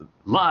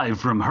Live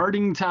from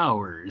Harding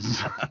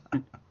Towers.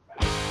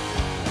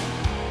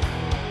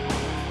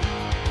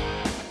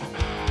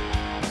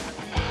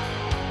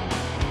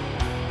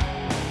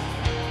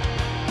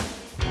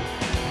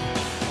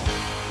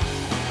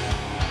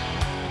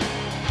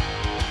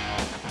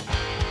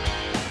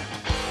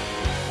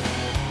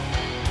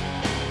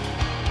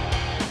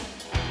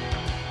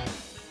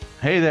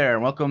 Hey there,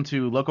 welcome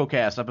to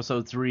LocoCast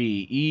episode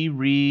 3,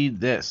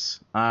 E-Read This.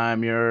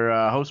 I'm your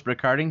host,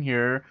 Rick Harding,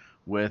 here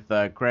with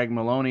Craig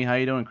Maloney. How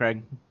you doing,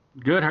 Craig?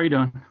 Good, how are you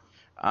doing?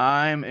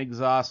 I'm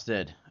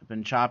exhausted. I've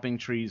been chopping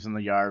trees in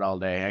the yard all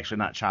day. Actually,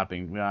 not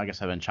chopping. Well, I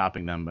guess I've been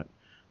chopping them, but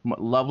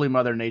lovely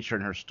Mother Nature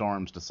and her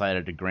storms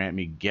decided to grant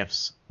me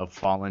gifts of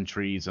fallen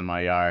trees in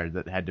my yard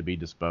that had to be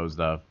disposed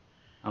of.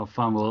 Oh,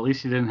 fun. Well, at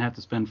least you didn't have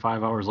to spend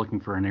 5 hours looking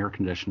for an air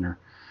conditioner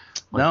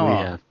like we No,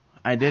 have.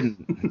 I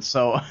didn't.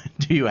 So,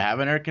 do you have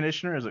an air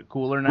conditioner? Is it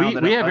cooler now We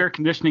have like? air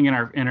conditioning in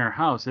our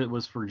house. It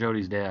was for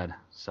Jody's dad.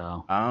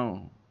 So,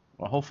 Oh,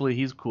 well, hopefully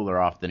he's cooler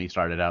off than he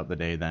started out the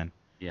day then.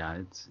 yeah,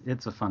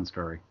 it's a fun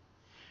story.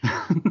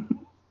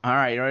 All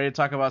right, you ready to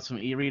talk about some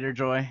e-reader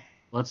joy?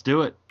 Let's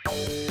do it.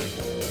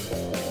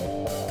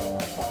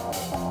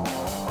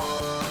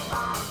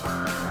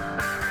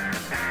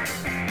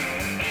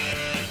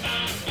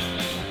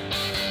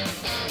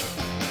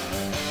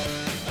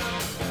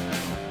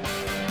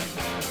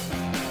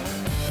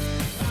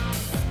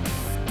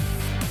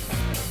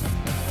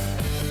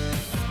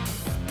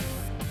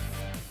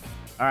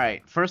 All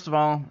right, first of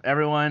all,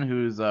 everyone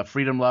who's a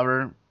freedom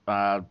lover,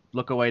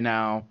 look away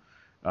now,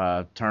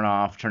 turn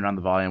on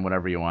the volume,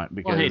 whatever you want,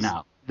 because Well, hey,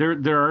 now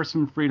there are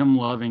some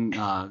freedom-loving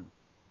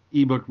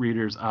ebook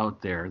readers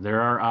out there.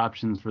 There are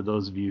options for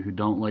those of you who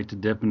don't like to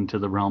dip into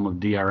the realm of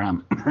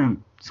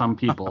DRM. Some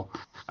people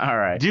all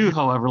right, do,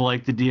 however,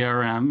 like the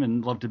DRM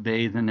and love to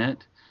bathe in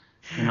it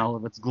in all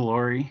of its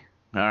glory.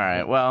 all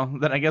right. Well,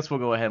 then I guess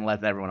we'll go ahead and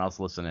let everyone else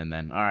listen in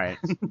then. All right,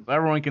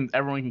 everyone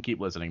can keep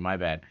listening. My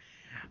bad.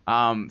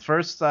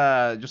 First,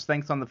 just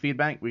thanks on the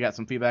feedback. We got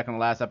some feedback on the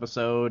last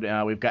episode.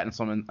 We've gotten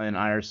some in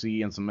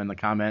IRC and some in the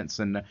comments,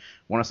 and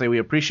want to say we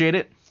appreciate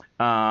it.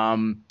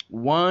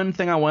 One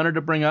thing I wanted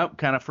to bring up,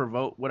 kind of for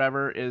vote,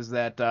 whatever, is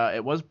that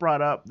it was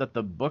brought up that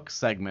the book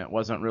segment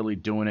wasn't really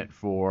doing it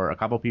for a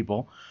couple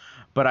people.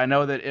 But I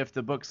know that if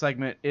the book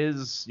segment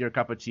is your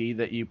cup of tea,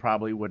 that you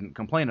probably wouldn't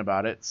complain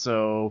about it.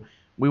 So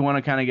we want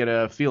to kind of get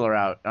a feeler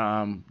out.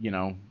 I'm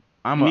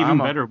Even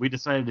better, we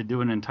decided to do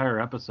an entire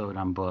episode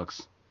on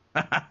books.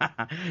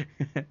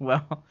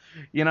 Well,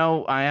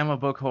 I am a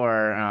book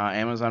whore.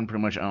 Amazon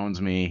pretty much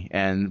owns me,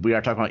 and we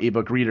are talking about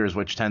ebook readers,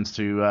 which tends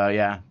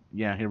to,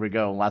 here we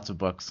go, lots of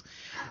books.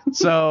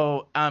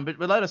 So, but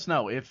let us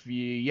know if you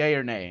yay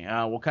or nay.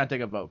 We'll kind of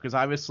take a vote, because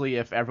obviously,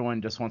 if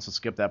everyone just wants to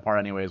skip that part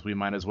anyways, we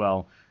might as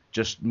well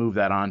just move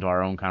that on to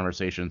our own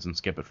conversations and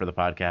skip it for the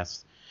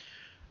podcast.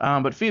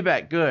 But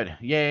feedback, good,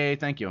 yay,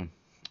 thank you.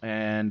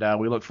 And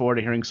we look forward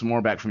to hearing some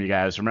more back from you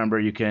guys. Remember,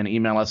 you can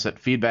email us at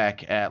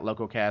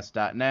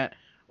feedback@lococast.net,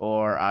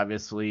 or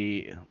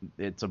obviously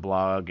it's a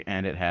blog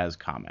and it has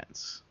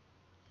comments.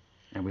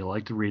 And we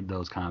like to read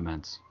those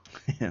comments.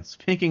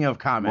 Speaking of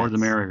comments, more the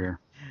merrier.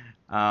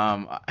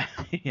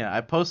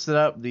 I posted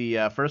up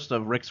the first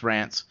of Rick's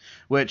rants,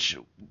 which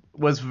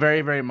was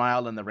very, very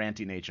mild in the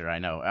ranty nature. I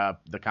know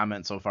the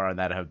comments so far on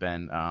that have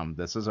been,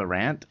 this is a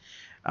rant.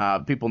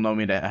 People know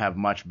me to have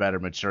much better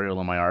material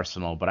in my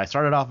arsenal, but I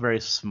started off very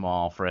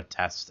small for a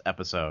test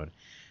episode.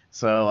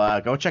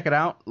 So go check it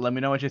out. Let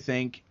me know what you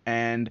think.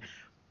 And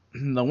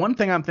the one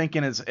thing I'm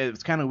thinking is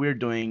it's kind of weird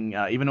doing,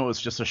 even though it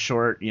was just a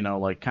short,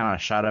 like kind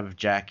of Shot of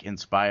Jack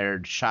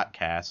inspired shot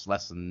cast,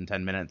 less than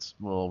 10 minutes,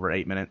 a little over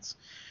 8 minutes.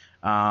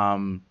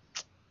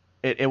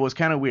 It was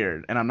kind of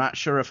weird, and I'm not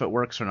sure if it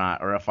works or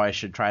not, or if I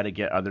should try to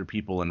get other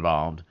people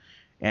involved.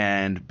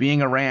 And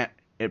being a rant,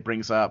 it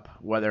brings up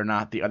whether or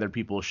not the other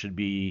people should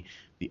be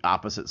the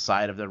opposite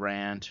side of the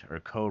rant or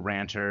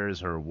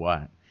co-ranters or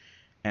what.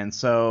 And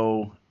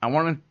so I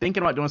want to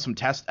thinking about doing some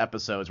test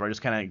episodes where I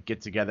just kind of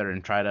get together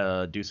and try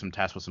to do some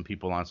tests with some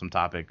people on some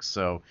topics.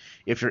 So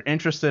if you're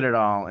interested at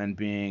all in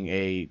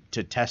being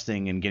to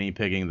testing and guinea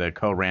pigging the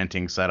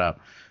co-ranting setup,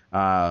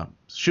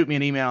 shoot me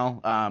an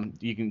email.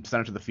 You can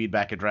send it to the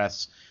feedback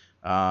address.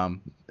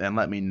 And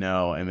let me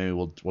know, and maybe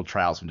we'll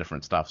try out some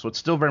different stuff. So it's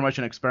still very much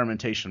in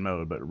experimentation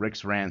mode, but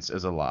Rick's Rants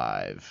is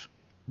alive.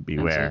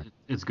 Beware.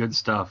 It's good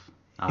stuff.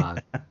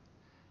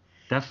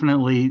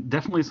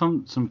 Definitely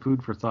some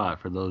food for thought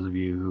for those of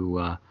you who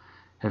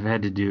have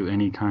had to do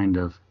any kind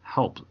of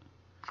help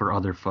for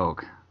other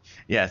folk.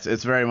 Yes,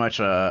 it's very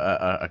much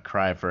a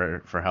cry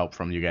for help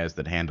from you guys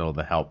that handle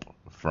the help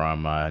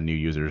from new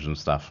users and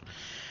stuff.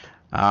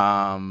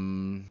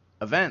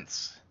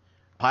 Events.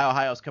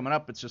 Ohio's coming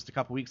up. It's just a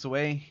couple weeks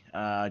away.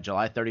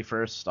 July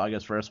 31st,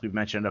 August 1st, we've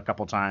mentioned a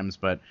couple times,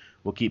 but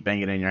we'll keep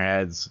banging it in your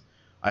heads.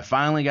 I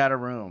finally got a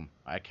room.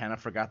 I kind of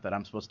forgot that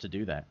I'm supposed to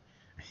do that.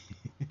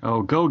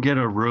 Oh, go get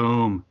a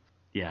room.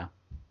 Yeah.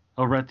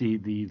 Over at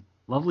the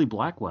lovely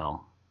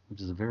Blackwell,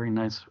 which is a very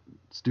nice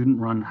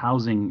student-run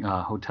housing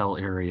hotel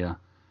area.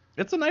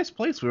 It's a nice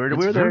place. We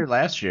were there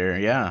last year,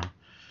 yeah.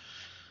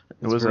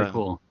 It It's was very a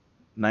cool.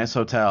 nice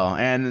hotel,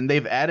 and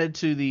they've added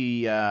to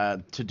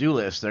the to-do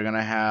list. They're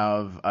gonna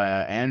have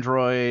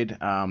Android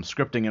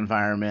scripting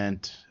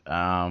environment, the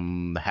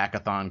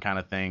hackathon kind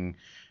of thing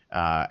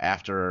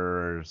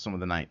after some of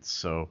the nights.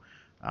 So,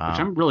 Which uh,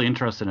 I'm really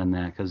interested in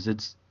that because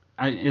it's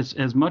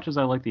as much as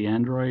I like the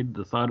Android,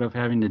 the thought of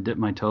having to dip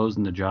my toes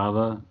into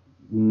Java,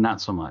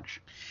 not so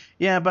much.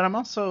 yeah, but I'm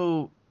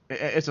also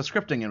it's a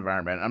scripting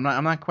environment.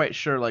 I'm not quite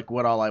sure like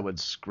what all I would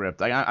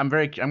script. I'm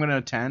gonna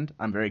attend.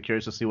 I'm very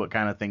curious to see what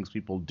kind of things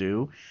people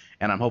do,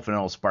 and I'm hoping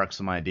it'll spark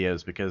some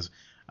ideas because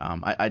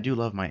I do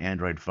love my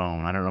Android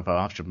phone. I don't know if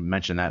I'll have to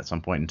mention that at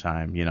some point in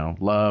time.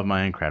 Love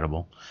my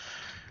Incredible.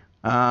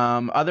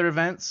 Other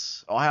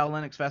events, Ohio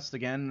Linux Fest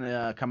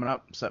again coming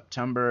up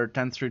September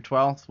 10th through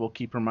 12th. We'll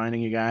keep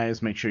reminding you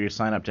guys. Make sure you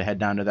sign up to head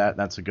down to that.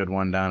 That's a good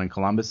one down in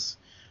Columbus,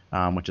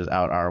 which is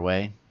out our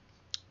way.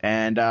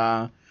 And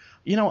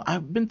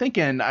I've been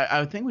thinking.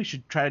 I think we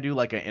should try to do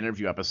like an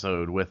interview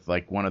episode with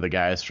like one of the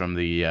guys from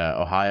the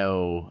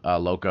Ohio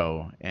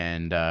Loco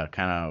and kind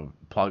of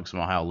plug some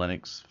Ohio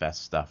Linux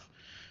Fest stuff.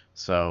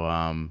 So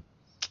I'll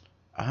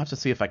have to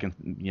see if I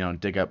can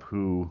dig up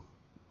who.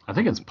 I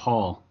think it's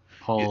Paul.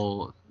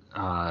 Paul,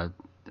 I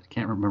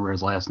can't remember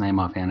his last name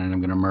offhand, and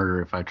I'm going to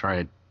murder if I try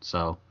it. So,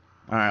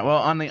 All right.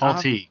 Well,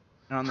 Paul T.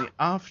 on the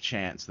off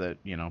chance that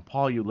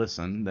Paul, you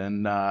listen,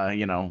 then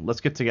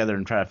let's get together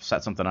and try to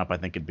set something up. I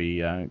think it'd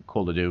be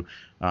cool to do.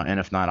 And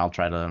if not, I'll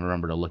try to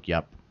remember to look you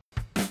up.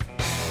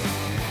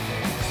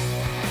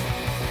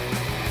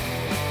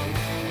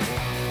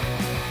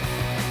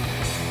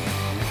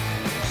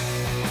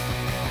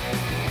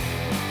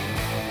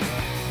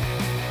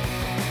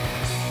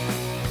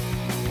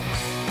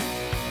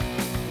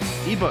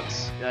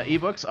 Ebooks.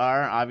 Ebooks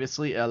are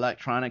obviously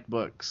electronic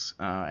books,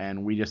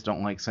 and we just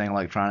don't like saying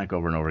electronic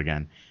over and over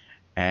again.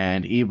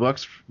 And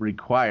ebooks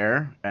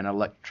require an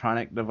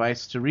electronic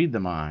device to read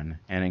them on.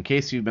 And in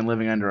case you've been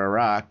living under a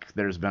rock,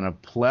 there's been a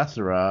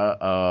plethora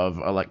of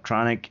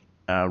electronic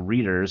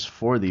readers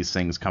for these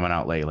things coming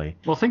out lately.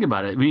 Well, think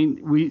about it. I mean,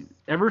 we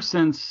ever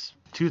since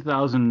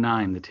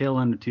 2009, the tail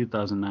end of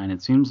 2009,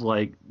 it seems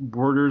like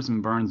Borders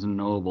and Barnes and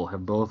Noble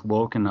have both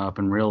woken up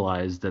and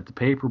realized that the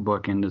paper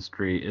book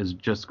industry is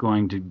just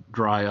going to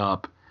dry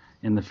up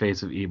in the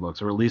face of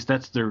ebooks, or at least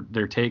that's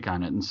their take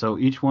on it. And so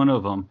each one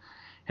of them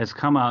has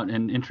come out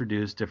and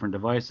introduced different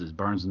devices.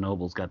 Barnes and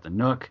Noble's got the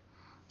Nook,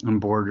 and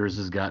Borders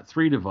has got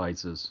 3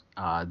 devices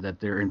that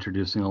they're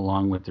introducing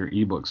along with their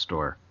ebook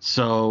store.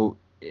 So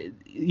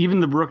even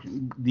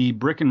the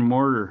brick and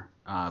mortar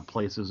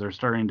places are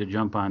starting to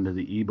jump onto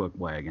the ebook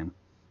wagon.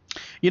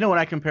 You know what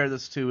I compare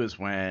this to is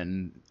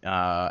when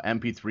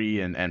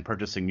MP3 and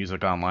purchasing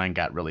music online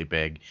got really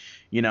big.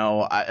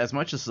 As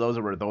much as those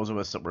were those of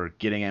us that were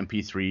getting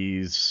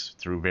MP3s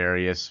through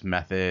various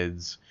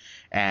methods,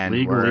 and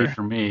legally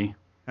for me.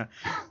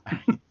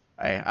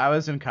 I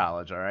was in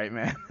college, all right,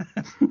 man.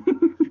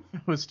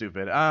 It was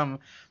stupid.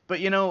 But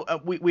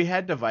we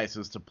had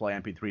devices to play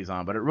MP3s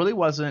on, but it really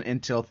wasn't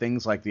until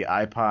things like the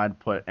iPod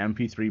put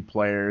MP3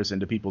 players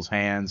into people's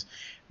hands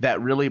that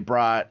really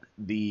brought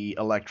the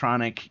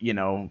electronic,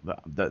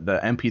 the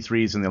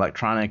MP3s and the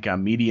electronic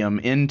medium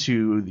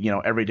into,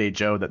 everyday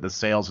Joe, that the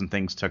sales and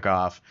things took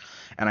off.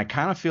 And I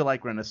kind of feel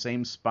like we're in the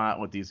same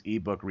spot with these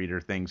ebook reader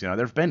things.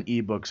 There've been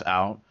ebooks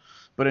out,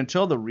 but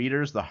until the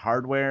readers, the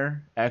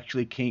hardware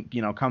actually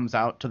comes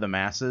out to the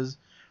masses,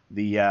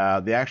 the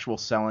actual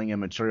selling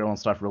and material and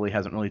stuff really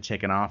hasn't really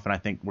taken off. And I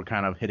think we're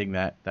kind of hitting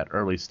that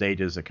early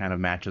stages that kind of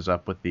matches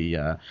up with the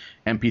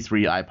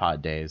MP3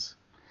 iPod days.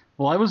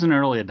 Well, I was an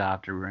early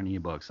adopter in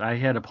ebooks. I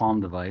had a Palm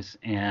device,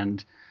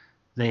 and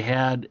they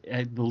had,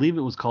 I believe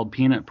it was called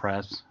Peanut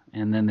Press,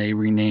 and then they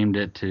renamed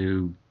it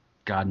to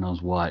God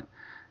knows what,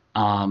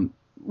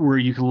 where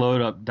you could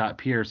load up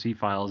 .prc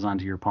files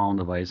onto your Palm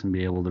device and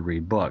be able to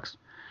read books.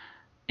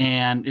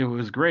 And it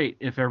was great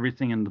if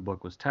everything in the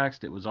book was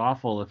text. It was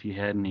awful if you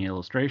had any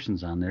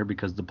illustrations on there,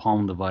 because the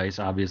Palm device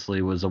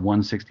obviously was a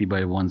 160 by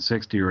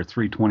 160 or a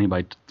 320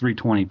 by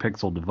 320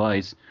 pixel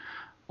device,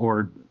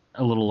 or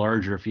a little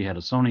larger if you had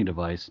a Sony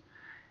device.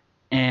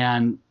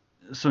 And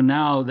so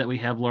now that we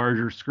have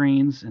larger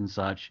screens and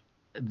such,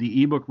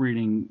 the ebook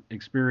reading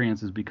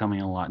experience is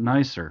becoming a lot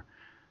nicer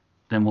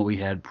than what we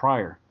had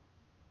prior.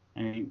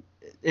 I mean,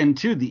 and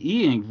two, the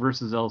e-ink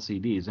versus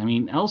LCDs. I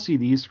mean,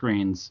 LCD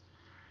screens,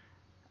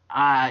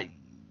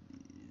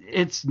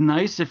 it's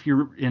nice if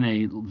you're in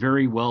a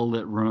very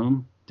well-lit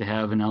room to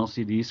have an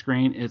LCD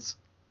screen. It's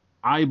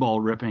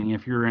eyeball ripping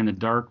if you're in a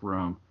dark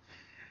room.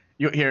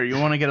 You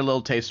want to get a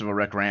little taste of a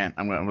Rick rant?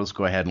 I'm going to just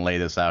go ahead and lay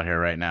this out here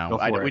right now.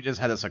 We just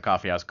had this at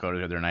Coffee House Coda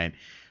the other night.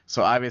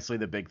 So obviously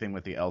the big thing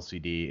with the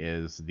LCD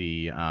is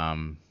the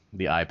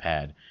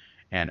iPad.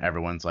 And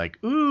everyone's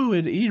like, ooh,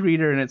 an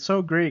e-reader, and it's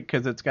so great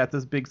because it's got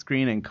this big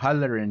screen and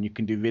color and you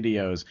can do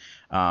videos.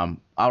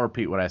 I'll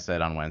repeat what I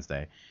said on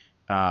Wednesday.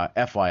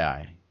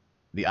 FYI,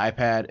 the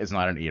iPad is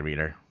not an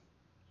e-reader.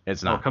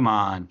 It's not. Oh, come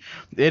on.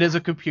 It is a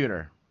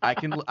computer. I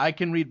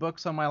can read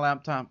books on my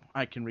laptop.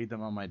 I can read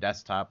them on my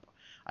desktop.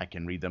 I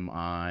can read them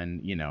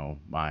on,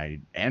 my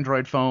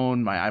Android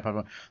phone, my iPod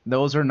phone.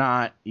 Those are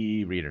not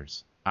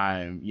e-readers.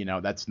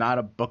 That's not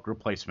a book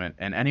replacement.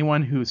 And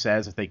anyone who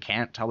says that they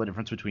can't tell the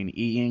difference between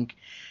e-ink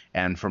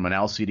and from an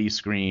LCD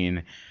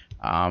screen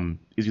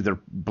is either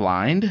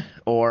blind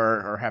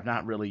or have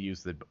not really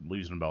used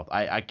them both.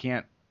 I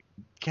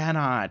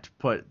cannot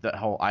put the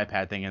whole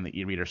iPad thing in the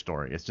e-reader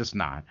story. It's just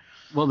not.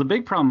 Well, the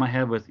big problem I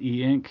have with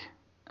e-ink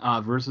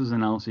versus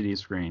an LCD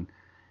screen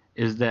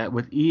is that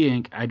with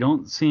e-ink, I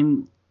don't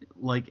seem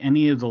like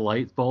any of the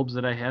light bulbs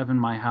that I have in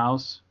my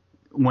house,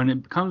 when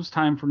it comes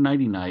time for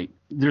nighty-night,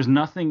 there's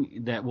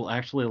nothing that will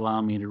actually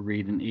allow me to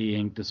read an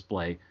e-ink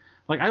display.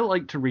 Like, I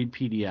like to read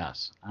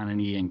PDFs on an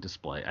e-ink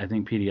display. I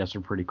think PDFs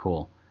are pretty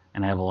cool,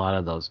 and I have a lot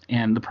of those.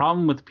 And the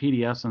problem with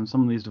PDFs on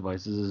some of these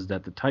devices is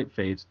that the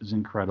typeface is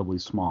incredibly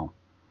small.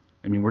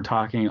 I mean, we're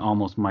talking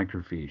almost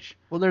microfiche.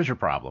 Well, there's your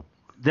problem.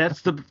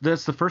 That's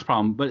the first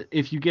problem. But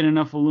if you get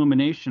enough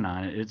illumination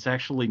on it, it's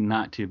actually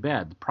not too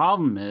bad. The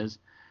problem is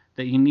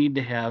that you need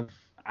to have,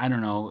 I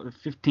don't know,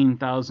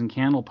 15,000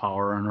 candle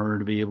power in order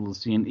to be able to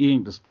see an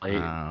e-ink display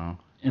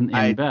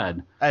in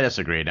bed. I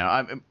disagree.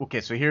 Now,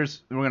 okay, so we're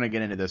going to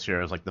get into this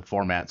here as like the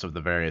formats of the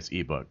various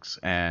ebooks.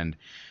 And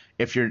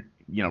if you're,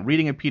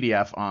 reading a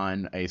PDF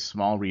on a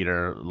small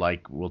reader,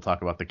 like we'll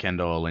talk about the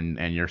Kindle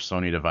and your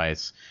Sony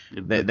device.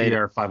 The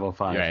PR505.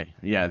 Right.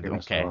 Yeah,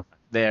 okay.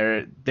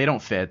 They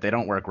don't fit. They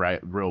don't work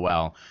real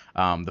well.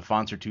 The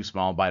fonts are too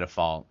small by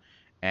default.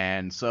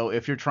 And so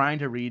if you're trying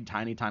to read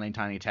tiny, tiny,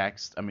 tiny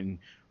text, I mean,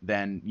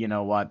 then you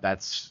know what?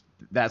 That's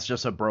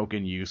just a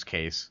broken use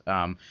case.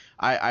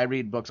 I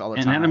read books all the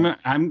time.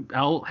 And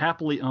I'll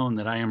happily own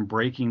that I am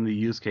breaking the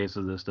use case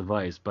of this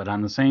device. But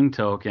on the same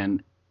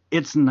token,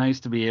 it's nice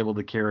to be able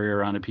to carry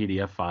around a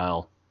PDF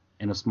file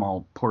in a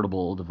small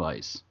portable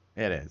device.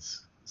 It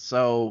is.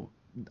 So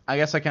I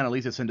guess that kind of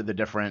leads us into the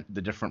different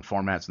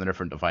formats and the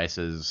different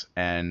devices.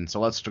 And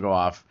so let's go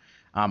off.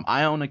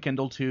 I own a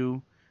Kindle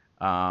 2.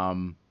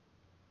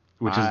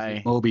 Which is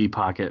the Mobi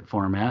Pocket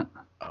format.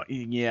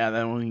 Yeah,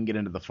 then we can get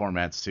into the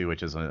formats too,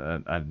 which is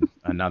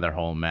another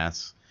whole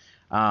mess.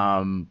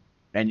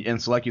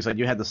 And so like you said,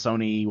 you had the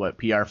Sony,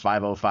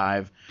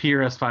 PR505?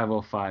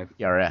 PRS505.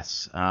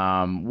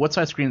 PRS. What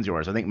size screen's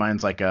yours? I think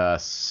mine's like a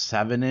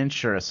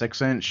 7-inch or a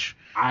 6-inch.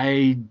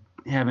 I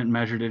haven't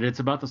measured it. It's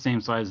about the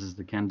same size as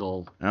the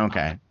Kindle.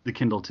 Okay. The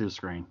Kindle 2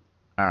 screen.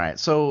 All right.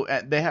 So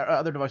they have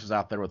other devices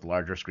out there with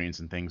larger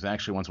screens and things, and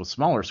actually ones with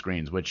smaller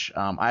screens, which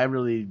I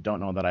really don't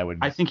know that I would.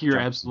 I think you're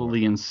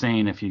absolutely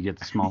insane if you get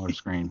the smaller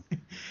screen.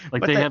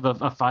 Like they have a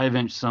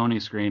 5-inch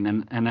Sony screen,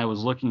 and I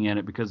was looking at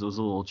it because it was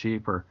a little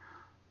cheaper.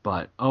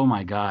 But oh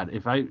my God,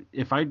 if I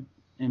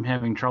am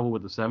having trouble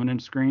with the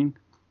 7-inch screen,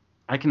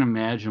 I can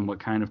imagine what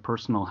kind of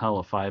personal hell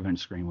a 5-inch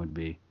screen would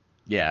be.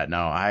 Yeah,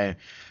 no, I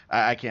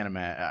can't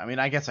imagine. I mean,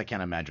 I guess I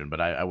can't imagine, but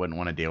I wouldn't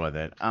want to deal with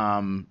it.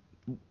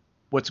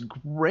 What's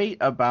great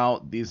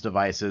about these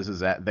devices is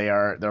that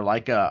they're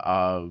like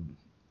a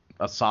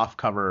soft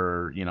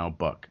cover,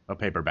 book, a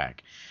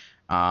paperback.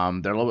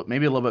 They're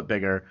maybe a little bit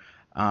bigger.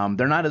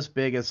 They're not as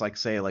big as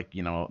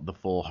the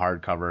full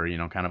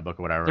hardcover, kind of book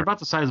or whatever. They're about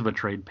the size of a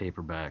trade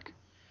paperback.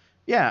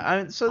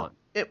 Yeah, so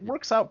it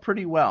works out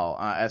pretty well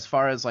as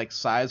far as like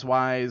size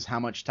wise, how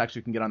much text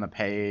you can get on the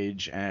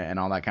page and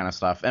all that kind of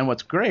stuff. And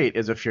what's great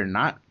is if you're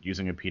not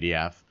using a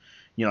PDF,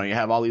 you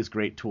have all these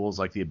great tools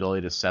like the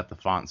ability to set the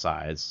font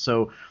size.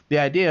 So the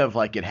idea of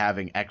like it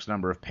having X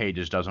number of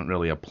pages doesn't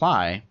really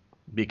apply,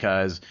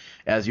 because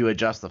as you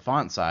adjust the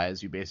font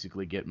size, you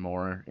basically get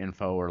more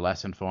info or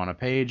less info on a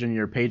page, and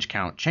your page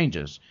count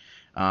changes.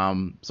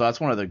 So that's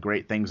one of the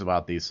great things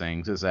about these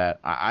things is that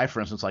I for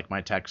instance, like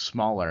my text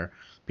smaller.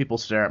 People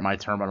stare at my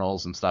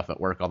terminals and stuff at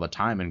work all the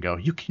time and go,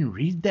 "You can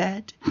read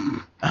that?"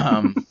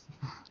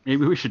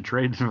 Maybe we should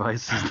trade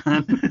devices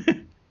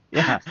then.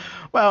 Yeah.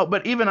 Well,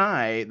 but even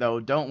I, though,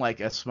 don't like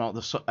this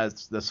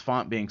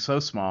font being so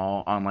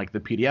small on like the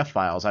PDF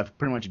files. I've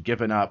pretty much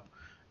given up,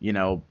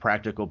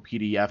 practical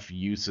PDF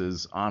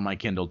uses on my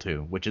Kindle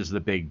 2, which is the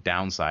big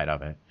downside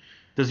of it.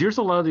 Does yours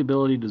allow the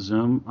ability to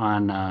zoom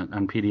on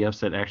PDFs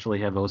that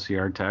actually have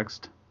OCR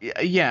text?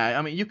 Yeah,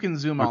 I mean, you can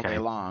zoom all day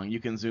long. You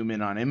can zoom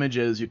in on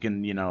images. You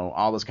can,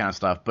 all this kind of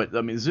stuff. But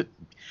I mean,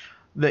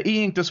 the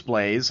e-ink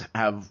displays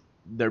have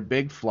their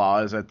big flaw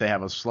is that they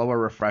have a slower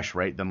refresh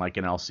rate than like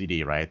an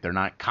LCD, right? They're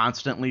not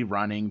constantly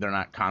running. They're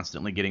not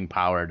constantly getting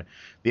powered.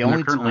 They're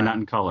currently not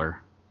in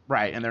color.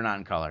 Right, and they're not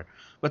in color.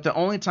 But the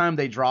only time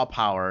they draw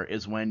power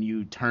is when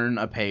you turn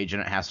a page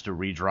and it has to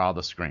redraw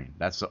the screen.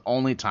 That's the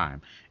only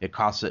time. It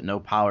costs it no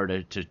power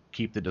to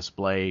keep the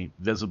display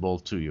visible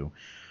to you,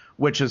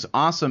 which is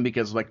awesome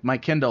because like my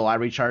Kindle, I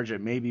recharge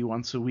it maybe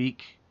once a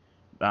week.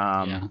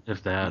 Yeah,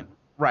 if that.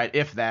 Right,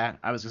 if that.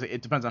 I was going to say,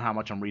 it depends on how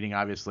much I'm reading,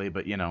 obviously,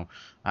 but,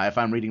 if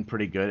I'm reading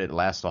pretty good, it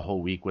lasts a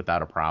whole week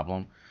without a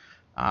problem.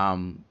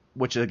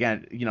 Which,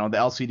 again, the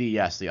LCD,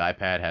 yes, the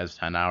iPad has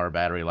 10-hour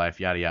battery life,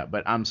 yada, yada,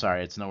 but I'm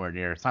sorry, it's nowhere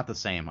near. It's not the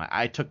same.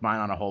 I took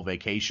mine on a whole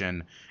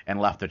vacation and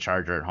left the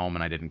charger at home,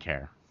 and I didn't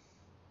care.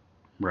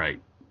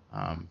 Right.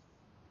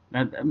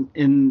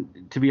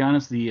 To be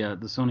honest, the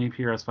Sony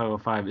PRS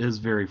 505 is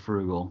very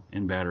frugal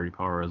in battery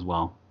power as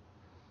well,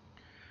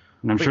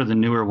 and I'm But sure the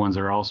newer ones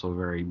are also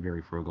very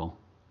very frugal.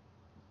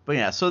 but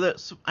yeah, so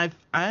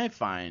I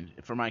find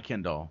for my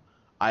Kindle,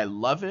 I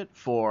love it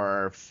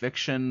for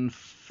fiction,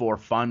 for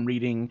fun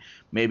reading,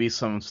 maybe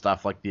some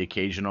stuff like the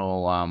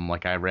occasional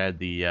like I read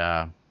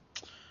the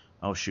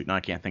oh shoot, no I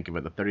can't think of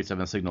it, the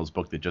 37 Signals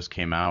book that just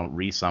came out,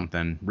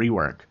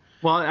 rework.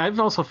 Well, I've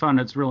also found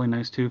it's really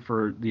nice too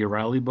for the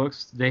O'Reilly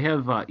books. They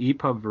have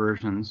EPUB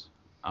versions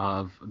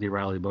of the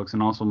O'Reilly books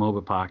and also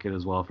Moba Pocket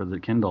as well for the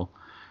Kindle.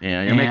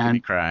 Yeah, you're making me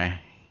And cry.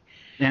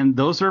 and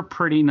those are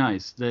pretty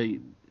nice. The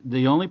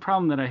only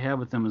problem that I have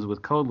with them is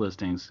with code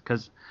listings,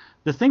 because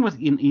the thing with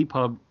an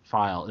EPUB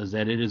file is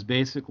that it is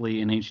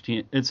basically an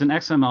HTML. It's an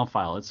XML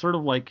file. It's sort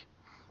of like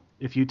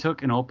if you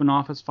took an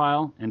OpenOffice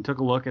file and took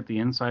a look at the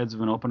insides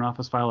of an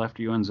OpenOffice file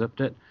after you unzipped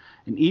it.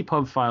 An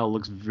EPUB file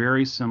looks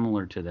very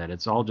similar to that.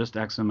 It's all just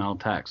XML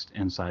text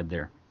inside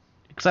there.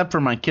 Except for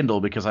my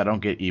Kindle because I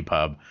don't get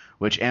EPUB,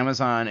 which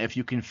Amazon, if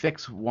you can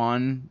fix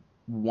one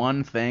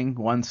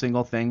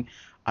single thing,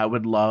 I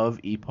would love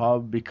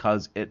EPUB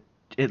because it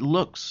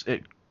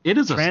It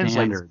is a translates.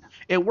 standard.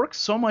 It works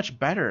so much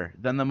better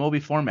than the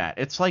Mobi format.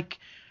 It's like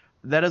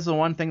that is the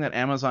one thing that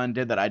Amazon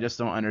did that I just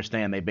don't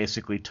understand. They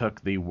basically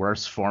took the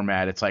worst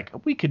format. It's like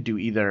we could do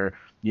either,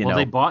 Well,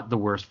 they bought the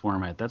worst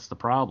format. That's the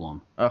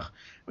problem. ugh,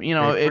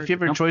 if you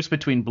have your choice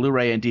between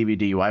Blu-ray and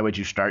DVD, why would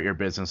you start your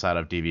business out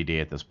of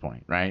DVD at this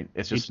point, right?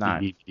 It's just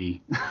not.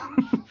 HDVD.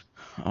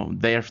 Oh,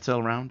 they are still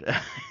around.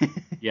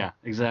 Yeah,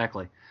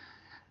 exactly.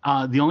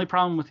 The only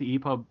problem with the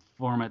EPUB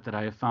format that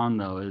I have found,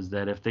 though, is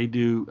that if they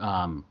do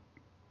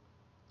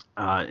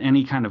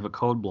any kind of a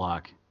code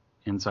block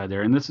inside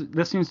there, and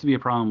this seems to be a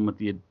problem with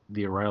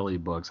the O'Reilly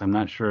books. I'm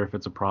not sure if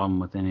it's a problem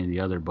with any of the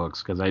other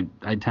books because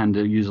I tend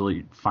to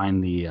usually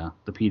find the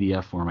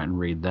PDF format and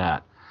read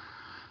that.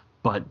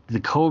 But the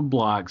code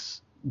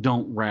blocks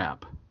don't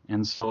wrap,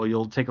 and so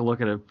you'll take a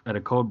look at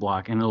a code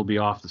block and it'll be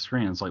off the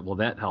screen. It's like, well,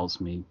 that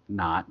helps me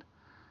not.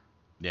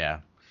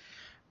 Yeah.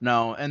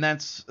 No, and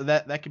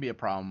that could be a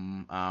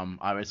problem.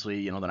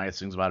 Obviously, the nice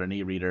things about an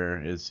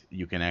e-reader is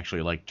you can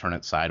actually like turn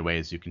it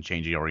sideways. You can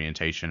change the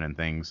orientation and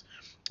things.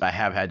 I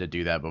have had to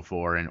do that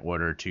before in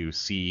order to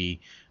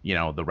see,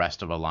 the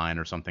rest of a line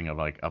or something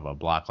of a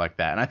block like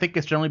that. And I think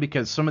it's generally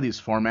because some of these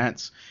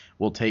formats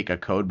will take a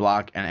code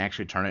block and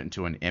actually turn it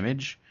into an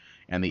image,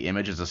 and the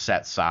image is a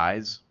set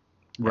size.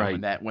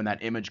 Right. When that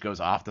image goes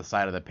off the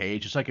side of the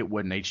page, just like it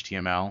would in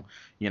HTML,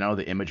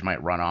 the image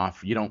might run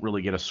off. You don't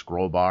really get a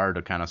scroll bar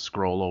to kind of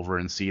scroll over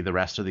and see the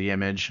rest of the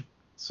image.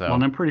 So, Well,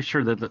 and I'm pretty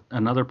sure that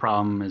another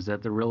problem is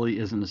that there really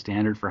isn't a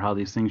standard for how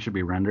these things should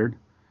be rendered.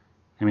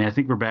 I mean, I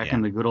think we're back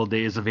in the good old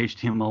days of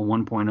HTML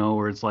 1.0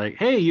 where it's like,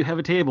 hey, you have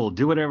a table,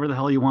 do whatever the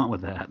hell you want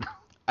with that.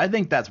 I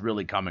think that's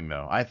really coming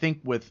though. I think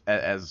with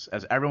as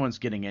everyone's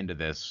getting into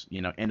this,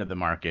 into the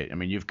market. I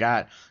mean,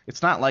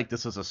 it's not like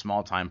this is a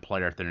small time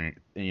player thing,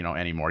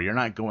 anymore. You're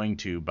not going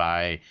to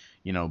buy,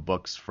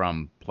 books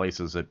from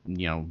places that,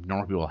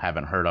 normal people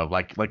haven't heard of.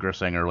 Like we were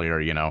saying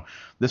earlier,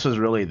 this is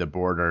really the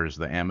Borders,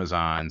 the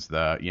Amazons,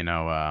 the,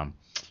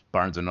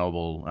 Barnes and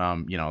Noble,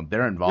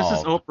 they're involved. This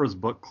is Oprah's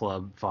book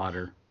club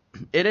fodder.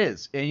 It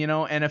is,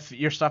 and if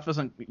your stuff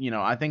isn't,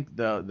 I think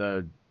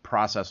the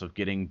process of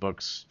getting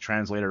books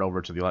translated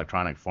over to the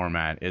electronic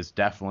format is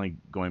definitely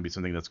going to be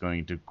something that's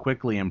going to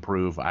quickly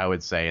improve, I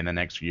would say, in the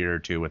next year or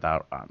two,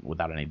 without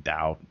any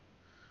doubt.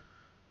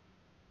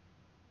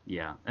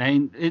 Yeah,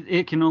 and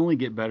it can only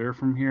get better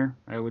from here,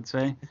 I would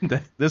say.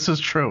 This is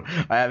true.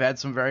 I have had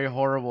some very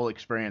horrible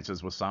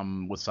experiences with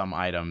some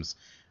items.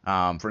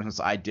 For instance,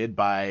 I did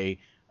buy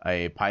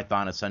a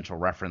Python Essential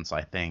Reference,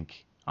 I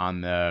think,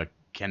 on the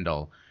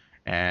Kindle.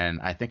 And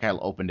I think I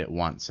opened it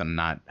once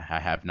and I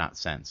have not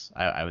since.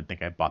 I would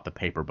think I bought the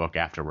paper book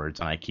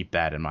afterwards, and I keep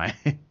that in my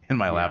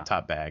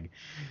laptop bag.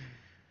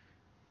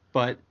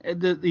 But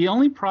the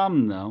only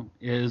problem, though,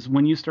 is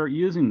when you start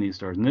using these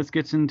stores, and this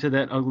gets into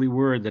that ugly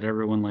word that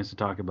everyone likes to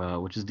talk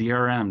about, which is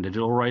DRM,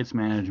 digital rights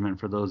management,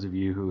 for those of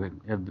you who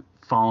have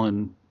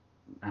fallen,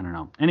 I don't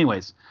know.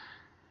 Anyways,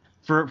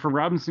 for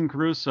Robinson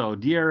Crusoe,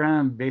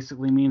 DRM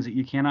basically means that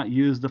you cannot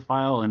use the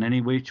file in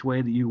any which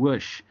way that you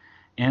wish.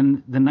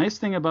 And the nice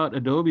thing about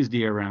Adobe's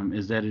DRM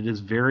is that it is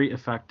very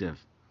effective.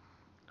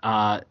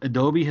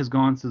 Adobe has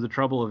gone through the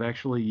trouble of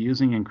actually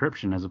using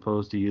encryption as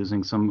opposed to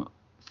using some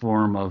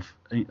form of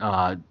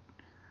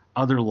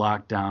other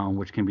lockdown,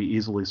 which can be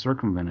easily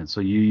circumvented.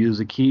 So you use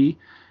a key,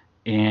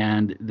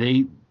 and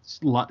they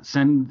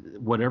send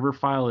whatever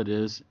file it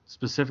is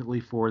specifically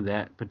for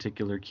that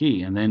particular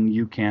key. And then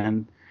you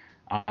can,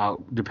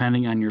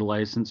 depending on your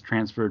license,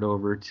 transfer it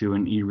over to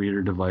an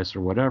e-reader device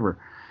or whatever.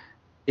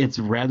 It's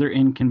rather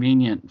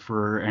inconvenient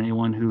for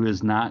anyone who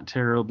is not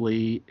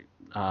terribly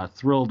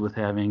thrilled with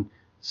having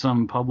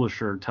some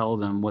publisher tell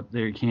them what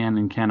they can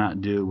and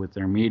cannot do with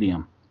their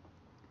medium.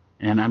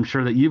 And I'm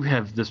sure that you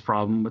have this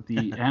problem with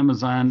the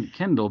Amazon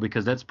Kindle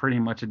because that's pretty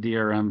much a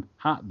DRM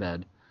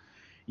hotbed.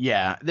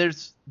 Yeah,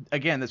 there's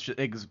again,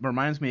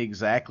 reminds me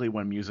exactly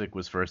when music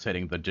was first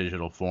hitting the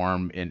digital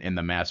form in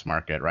the mass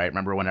market, right?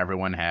 Remember when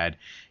everyone had,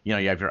 you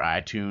have your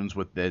iTunes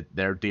with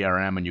their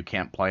DRM and you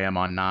can't play them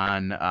on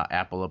non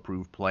Apple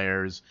approved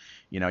players.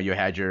 You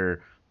had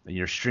your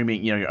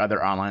streaming, your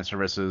other online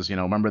services.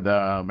 Everyone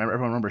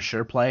remember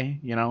SurePlay,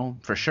 Yeah,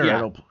 for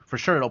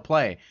sure it'll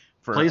play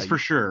for plays for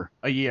sure,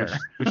 a year.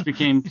 which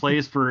became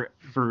plays for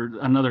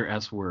another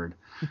S word.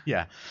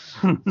 Yeah.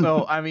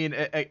 So I mean,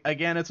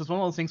 again, it's just one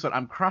of those things that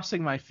I'm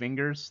crossing my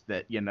fingers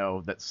that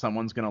that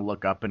someone's gonna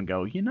look up and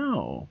go,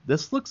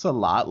 this looks a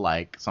lot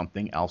like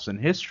something else in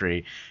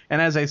history.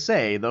 And as I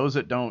say, those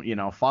that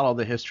don't follow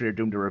the history are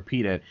doomed to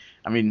repeat it.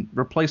 I mean,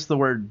 replace the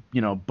word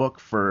book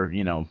for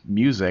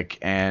music,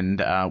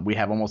 and we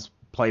have almost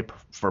play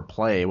for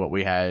play what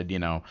we had.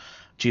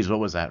 Geez, what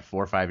was that,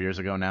 4 or 5 years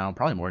ago now?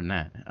 Probably more than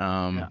that.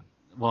 Yeah.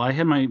 Well, I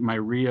had my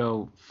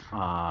Rio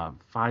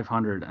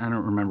 500. I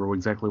don't remember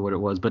exactly what it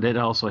was, but it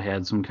also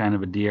had some kind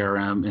of a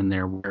DRM in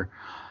there where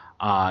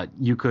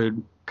you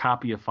could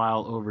copy a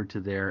file over to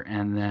there,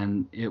 and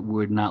then it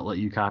would not let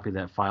you copy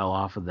that file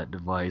off of that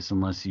device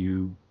unless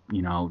you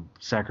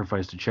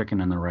sacrificed a chicken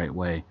in the right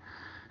way.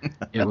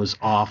 It was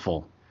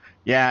awful.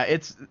 Yeah,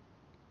 it's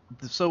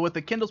so with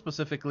the Kindle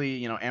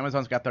specifically,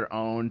 Amazon's got their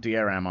own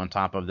DRM on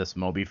top of this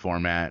Mobi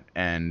format,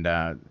 and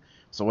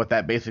so what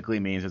that basically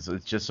means is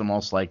it's just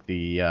almost like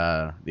the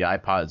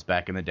iPods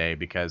back in the day,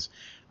 because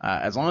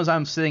as long as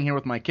I'm sitting here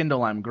with my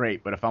Kindle, I'm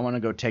great. But if I want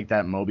to go take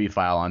that Mobi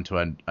file onto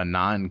a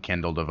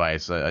non-Kindle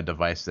device, a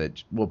device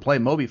that will play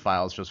Mobi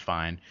files just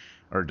fine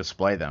or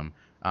display them,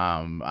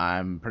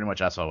 I'm pretty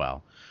much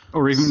SOL.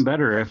 Or even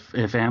better,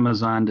 if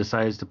Amazon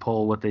decides to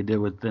pull what they did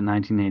with the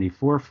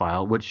 1984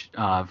 file, which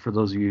for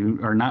those of you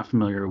who are not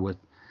familiar with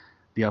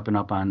the up and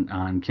up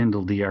on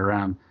Kindle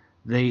DRM,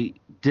 they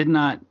did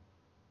not.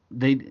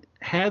 They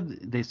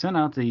sent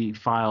out the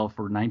file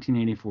for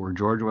 1984,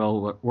 George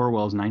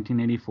Orwell's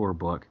 1984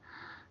 book.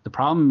 The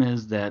problem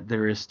is that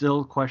there is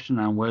still question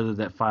on whether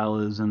that file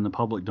is in the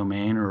public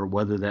domain or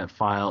whether that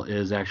file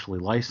is actually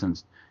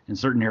licensed. In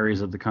certain areas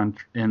of the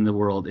country, in the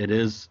world, it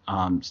is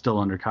still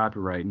under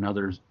copyright. In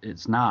others,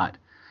 it's not.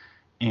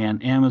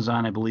 And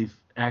Amazon, I believe,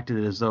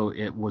 acted as though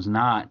it was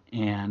not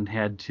and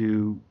had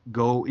to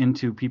go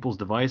into people's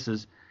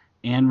devices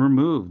and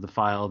remove the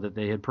file that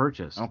they had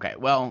purchased. Okay,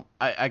 well,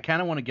 I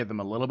kind of want to give them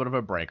a little bit of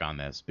a break on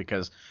this,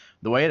 because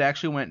the way it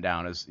actually went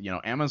down is,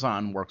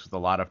 Amazon works with a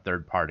lot of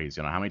third parties.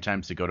 How many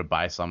times you go to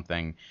buy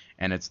something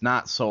and it's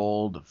not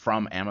sold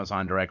from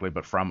Amazon directly,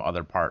 but from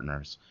other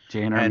partners.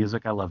 JNR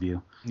Music, I love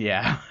you.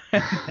 Yeah.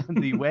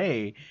 And the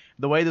way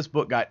this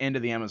book got into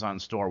the Amazon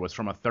store was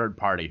from a third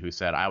party who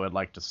said, I would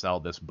like to sell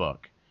this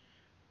book.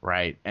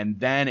 Right. And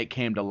then it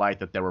came to light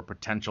that there were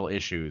potential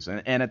issues.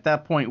 And at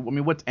that point, I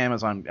mean, what's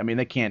Amazon? I mean,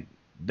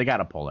 they got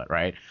to pull it.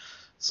 Right.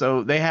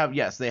 So they have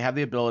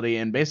the ability,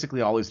 and basically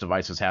all these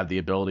devices have the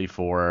ability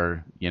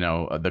for,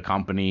 the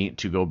company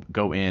to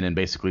go in and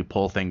basically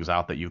pull things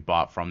out that you've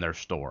bought from their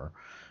store.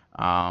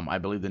 I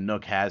believe the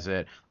Nook has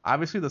it.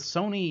 Obviously, the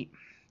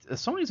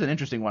Sony's an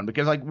interesting one,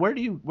 because like, where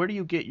do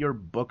you get your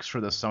books for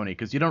the Sony?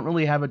 Because you don't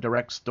really have a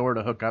direct store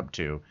to hook up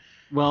to.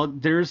 Well,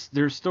 there's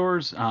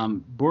stores.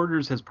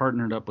 Borders has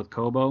partnered up with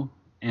Kobo,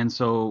 and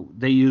so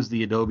they use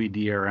the Adobe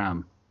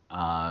DRM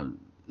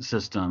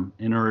system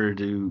in order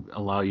to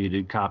allow you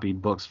to copy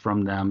books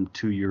from them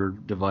to your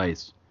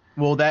device.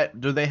 Well,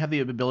 do they have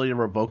the ability to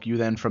revoke you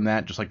then from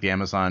that, just like the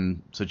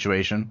Amazon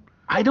situation?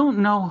 I don't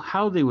know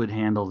how they would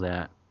handle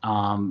that,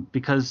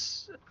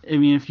 because I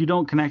mean, if you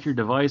don't connect your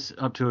device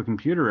up to a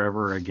computer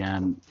ever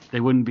again, they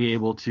wouldn't be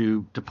able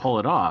to pull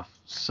it off.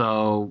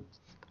 So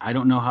I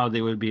don't know how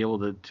they would be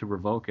able to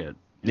revoke it.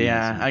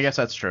 Yeah, I guess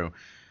that's true.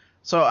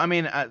 So, I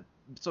mean,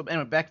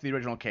 anyway, back to the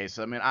original case.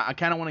 I mean, I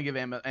kind of want to give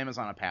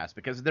Amazon a pass,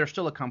 because they're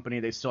still a company.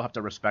 They still have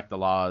to respect the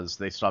laws.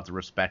 They still have to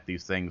respect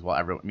these things. While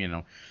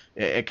everyone,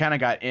 it kind of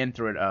got in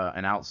through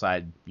an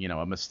outside,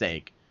 a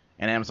mistake,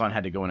 and Amazon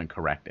had to go in and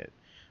correct it.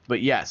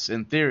 But yes,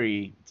 in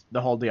theory,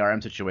 the whole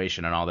DRM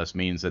situation and all this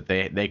means that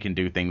they can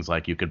do things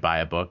like you could buy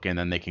a book and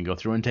then they can go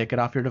through and take it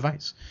off your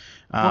device.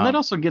 Well, that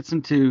also gets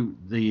into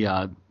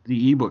the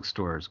ebook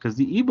stores, because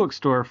the ebook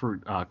store for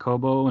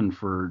Kobo and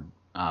for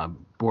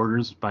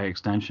Borders by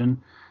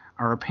extension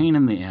are a pain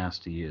in the ass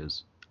to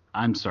use.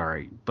 I'm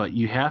sorry, but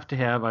you have to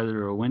have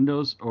either a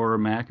Windows or a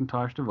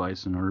Macintosh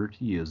device in order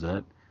to use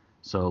it.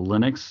 So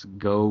Linux,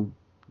 go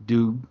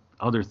do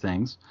other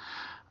things.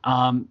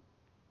 And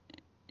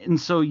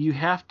so you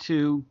have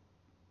to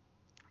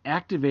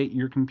activate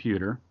your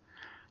computer.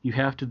 You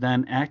have to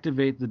then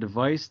activate the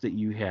device that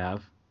you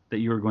have that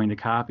you are going to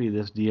copy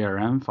this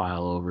DRM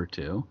file over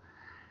to.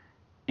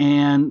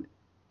 And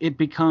it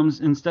becomes,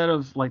 instead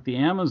of like the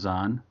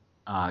Amazon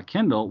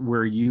Kindle,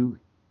 where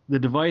the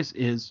device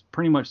is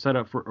pretty much set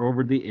up for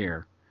over the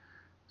air.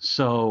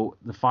 So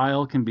the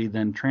file can be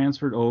then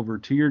transferred over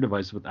to your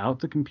device without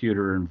the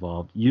computer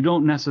involved. You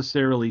don't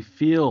necessarily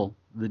feel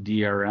the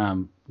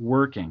DRM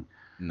working.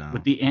 No.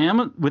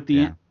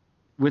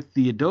 With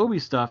the Adobe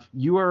stuff,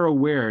 you are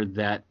aware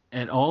that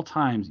at all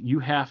times you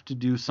have to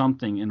do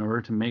something in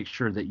order to make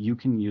sure that you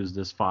can use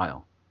this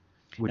file,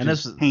 which And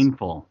is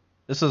painful.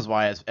 this is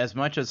why, as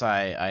much as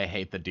I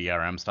hate the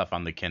DRM stuff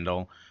on the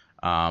Kindle,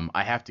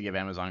 I have to give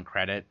Amazon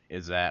credit,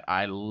 is that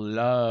I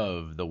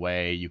love the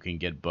way you can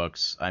get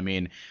books. I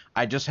mean,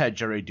 I just had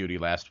jury duty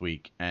last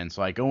week, and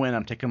so I go in,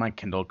 I'm taking my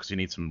Kindle because you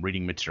need some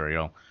reading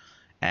material,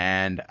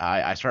 and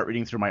I start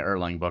reading through my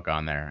Erlang book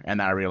on there,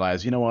 and then I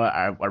realize, you know what,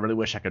 I really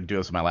wish I could do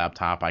this with my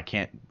laptop. I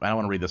don't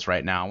want to read this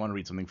right now. I want to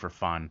read something for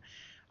fun.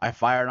 I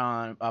fired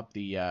on up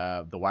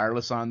the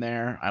wireless on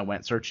there. I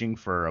went searching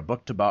for a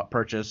book to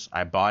purchase.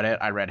 I bought it.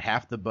 I read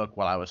half the book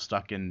while I was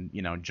stuck in,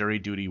 jury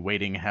duty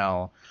waiting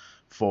hell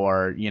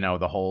for,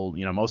 the whole,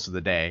 most of the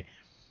day.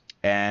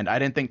 And I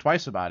didn't think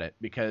twice about it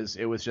because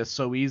it was just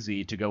so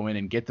easy to go in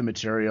and get the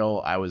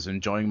material. I was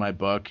enjoying my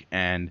book,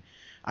 and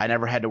I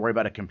never had to worry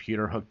about a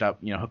computer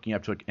hooking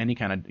up to any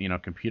kind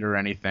of, computer or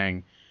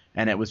anything.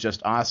 And it was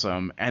just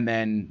awesome. And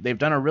then they've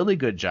done a really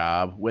good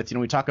job with,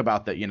 we talk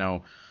about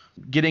that,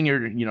 getting your,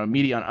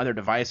 media on other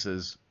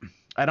devices.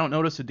 I don't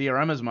notice the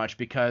DRM as much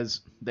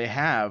because they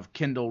have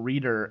Kindle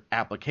Reader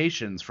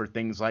applications for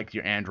things like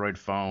your Android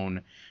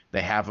phone.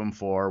 They have them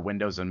for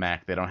Windows and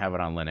Mac. They don't have it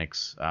on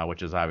Linux,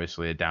 which is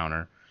obviously a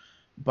downer.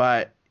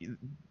 But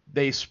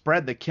they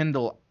spread the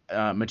Kindle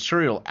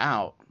material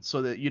out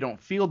so that you don't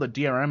feel the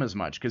DRM as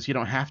much because you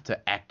don't have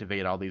to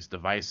activate all these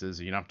devices.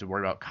 You don't have to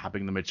worry about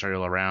copying the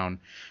material around.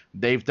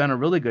 They've done a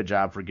really good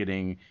job for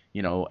getting,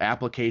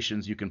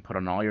 applications you can put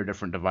on all your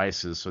different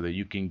devices so that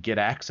you can get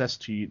access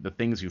to the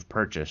things you've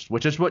purchased,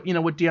 which is what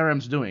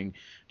DRM's doing.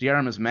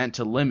 DRM is meant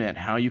to limit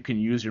how you can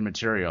use your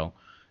material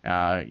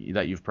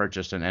that you've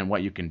purchased and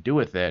what you can do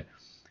with it.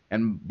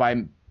 And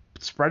by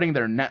spreading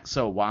their net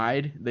so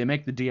wide, they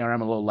make the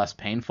DRM a little less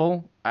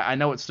painful. I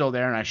know it's still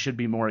there, and I should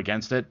be more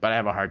against it, but I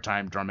have a hard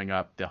time drumming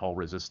up the whole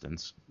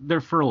resistance.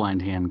 They're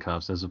fur-lined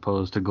handcuffs as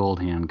opposed to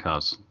gold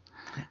handcuffs.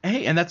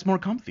 Hey, and that's more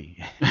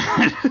comfy.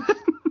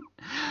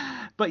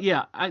 But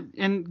yeah,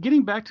 and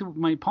getting back to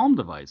my Palm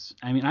device,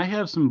 I mean, I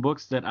have some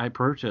books that I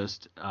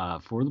purchased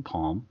for the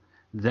Palm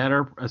that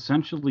are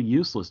essentially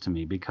useless to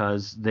me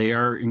because they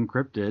are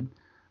encrypted.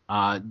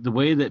 The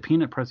way that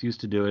Peanut Press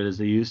used to do it is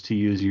they used to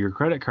use your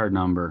credit card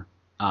number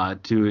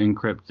to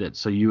encrypt it.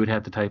 So you would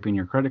have to type in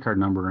your credit card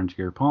number into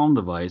your Palm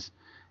device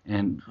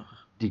and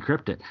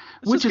decrypt it.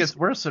 Which gets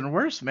worse and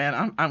worse,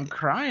 man. I'm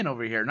crying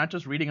over here. Not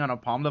just reading on a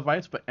Palm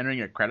device, but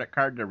entering a credit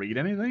card to read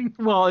anything.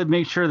 Well, it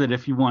makes sure that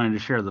if you wanted to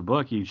share the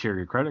book, you'd share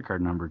your credit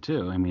card number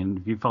too. I mean,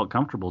 if you felt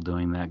comfortable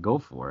doing that, go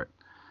for it.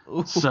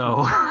 Ooh.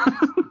 So,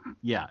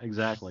 yeah,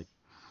 exactly.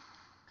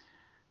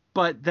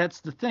 But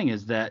that's the thing,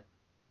 is that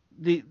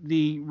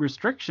the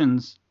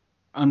restrictions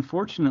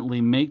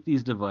unfortunately make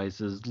these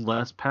devices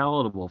less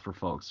palatable for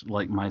folks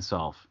like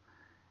myself.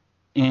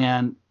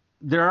 And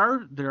there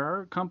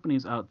are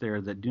companies out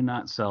there that do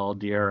not sell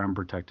DRM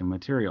protected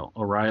material.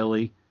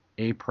 O'Reilly,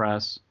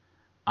 A-Press.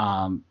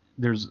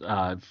 There's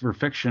for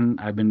fiction,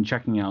 I've been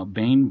checking out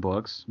Baen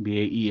Books,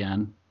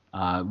 Baen,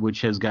 which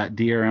has got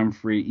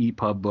DRM-free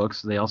EPUB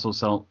books. They also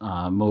sell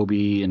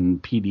Mobi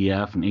and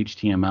PDF and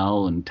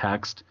HTML and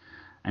text.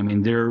 I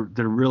mean, they're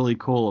really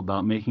cool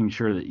about making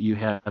sure that you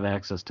have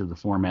access to the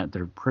format.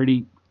 They're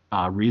pretty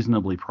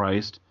reasonably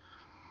priced.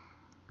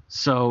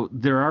 So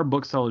there are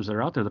booksellers that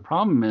are out there. The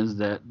problem is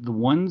that the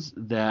ones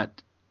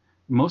that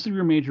most of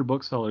your major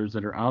booksellers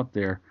that are out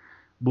there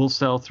will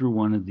sell through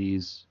one of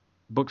these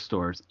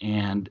bookstores,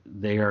 and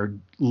they are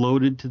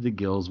loaded to the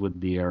gills with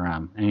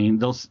DRM. I mean,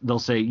 they'll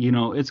say,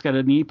 it's got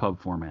an EPUB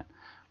format.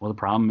 Well, the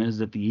problem is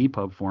that the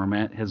EPUB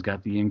format has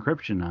got the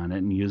encryption on it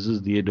and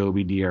uses the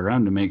Adobe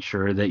DRM to make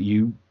sure that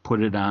you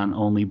put it on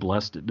only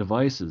blessed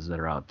devices that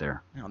are out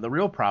there. Now, the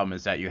real problem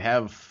is that you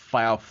have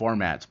file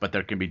formats, but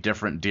there can be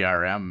different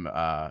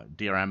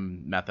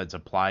DRM methods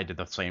applied to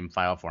the same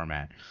file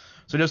format.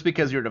 So just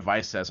because your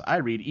device says, I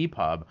read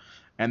EPUB,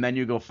 and then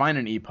you go find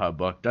an EPUB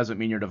book, doesn't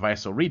mean your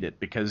device will read it,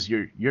 because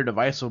your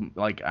device will,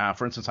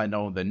 for instance, I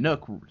know the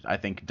Nook, I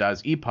think,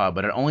 does EPUB,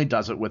 but it only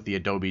does it with the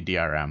Adobe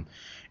DRM.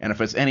 And if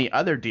it's any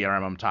other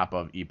DRM on top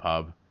of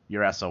EPUB,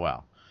 you're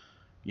SOL.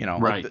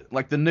 Right.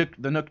 Like the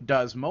Nook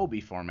does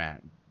Mobi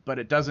format, but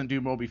it doesn't do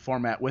Mobi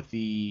format with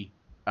the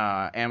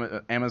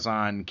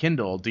Amazon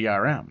Kindle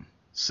DRM.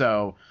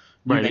 So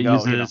it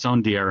uses its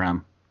own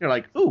DRM. You're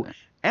like, ooh,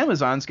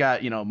 Amazon's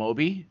got,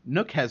 Mobi.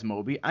 Nook has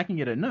Mobi. I can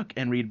get a Nook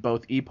and read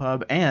both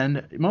EPUB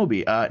and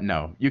Mobi.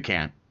 No, you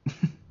can't.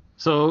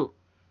 So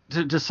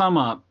to sum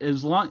up,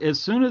 as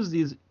soon as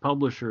these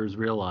publishers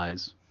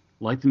realize,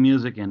 like the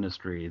music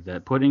industry,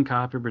 that putting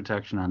copy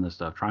protection on this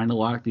stuff, trying to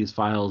lock these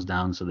files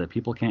down so that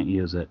people can't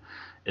use it,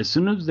 as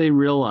soon as they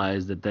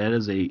realize that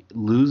is a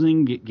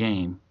losing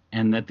game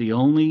and that the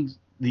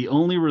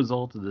only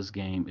result of this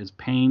game is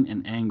pain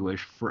and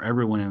anguish for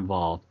everyone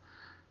involved,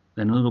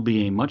 then it'll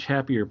be a much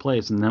happier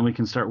place, and then we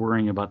can start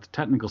worrying about the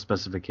technical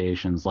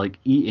specifications like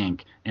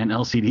e-ink and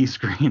LCD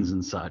screens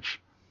and such.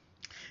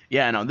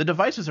 Yeah, no, the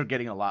devices are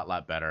getting a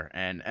lot better,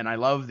 and I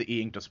love the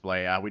e-ink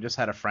display. We just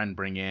had a friend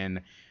bring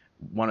in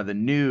one of the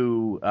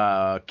new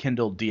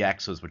Kindle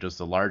DXs, which is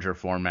the larger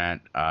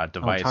format Oh, talk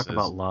devices.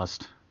 about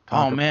lust. Oh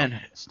Talk about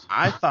man, lust.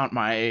 I thought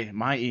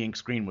my e-ink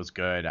screen was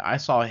good. I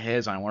saw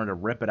his, and I wanted to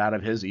rip it out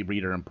of his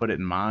e-reader and put it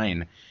in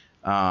mine.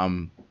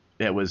 Um,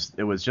 it was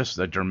just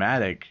a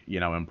dramatic,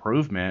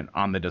 improvement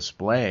on the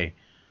display.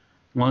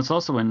 Well, it's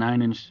also a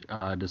 9-inch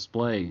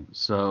display,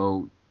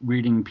 so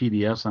reading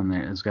PDFs on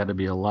there has got to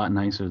be a lot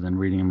nicer than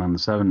reading them on the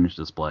 7-inch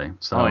display. Oh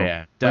So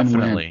yeah, win-win.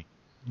 definitely,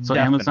 So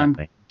Amazon,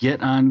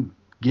 definitely.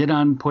 get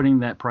on putting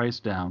that price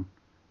down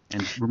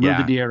and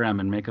remove the Yeah, DRM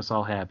and make us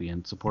all happy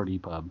and support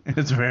EPUB.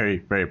 it's very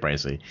very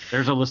pricey.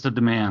 There's a list of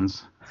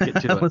demands. Get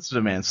to it. Let's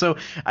demand. So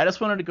I just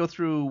wanted to go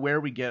through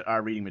where we get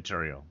our reading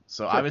material.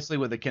 So Sure. obviously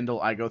with the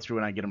Kindle, I go through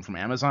and I get them from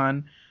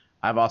Amazon.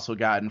 I've also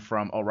gotten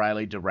from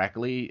O'Reilly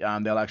directly.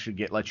 They'll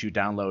actually let you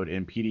download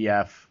in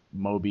PDF,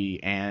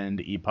 MOBI, and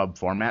EPUB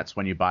formats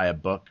when you buy a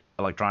book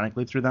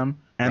electronically through them.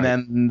 And Right.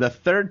 then the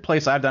third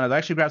place I've done is I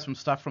actually grabbed some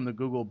stuff from the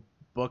Google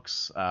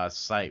Books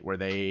site where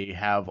they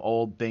have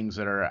old things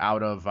that are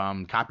out of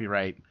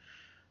copyright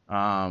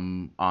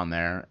on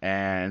there,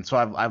 and so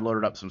I've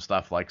loaded up some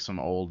stuff like some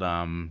old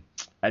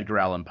Edgar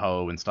Allan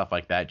Poe and stuff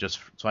like that, just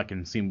so I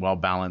can seem well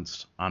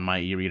balanced on my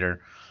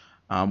e-reader.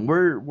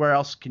 Where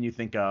else can you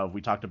think of?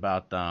 We talked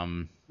about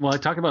Well, I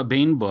talk about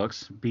Baen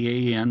Books,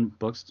 B-A-E-N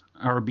books,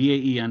 or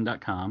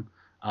BAEN.com.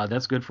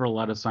 That's good for a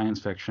lot of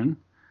science fiction.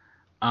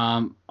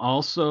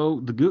 Also,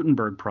 the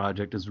Gutenberg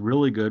Project is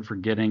really good for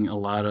getting a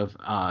lot of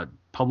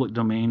public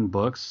domain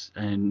books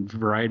in a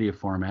variety of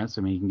formats.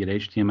 I mean, you can get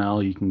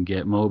HTML, you can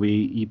get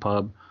MOBI,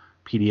 EPUB,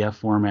 PDF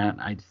format.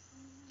 I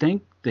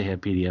think they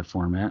have PDF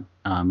format.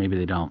 Maybe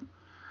they don't.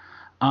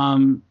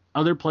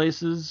 Other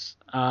places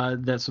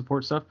that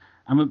support stuff.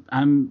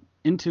 I'm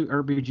into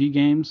RPG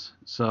games,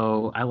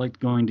 so I like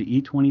going to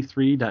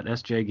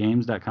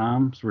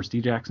e23.sjgames.com for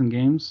Steve Jackson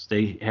games.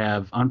 They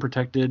have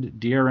unprotected,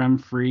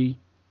 DRM-free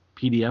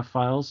PDF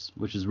files,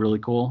 which is really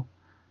cool.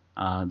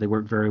 They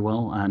work very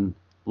well on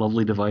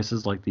lovely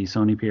devices like the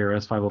Sony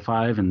PRS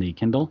 505 and the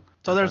Kindle.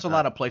 so there's a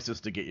lot of places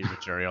to get your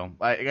material.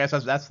 I guess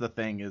that's the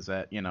thing is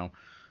that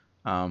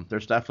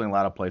there's definitely a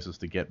lot of places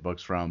to get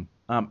books from.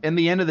 In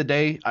the end of the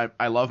day,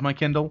 I love my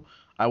Kindle.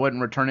 I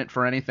wouldn't return it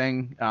for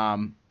anything.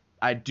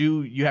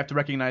 You have to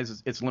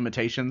recognize its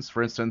limitations.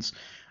 For instance,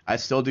 I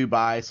still do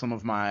buy some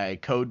of my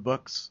code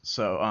books,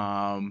 so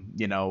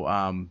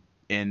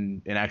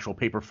in actual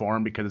paper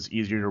form because it's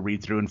easier to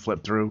read through and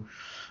flip through.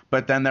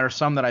 But then there are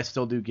some that I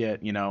still do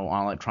get,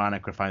 on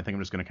electronic if I think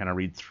I'm just going to kind of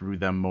read through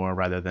them more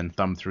rather than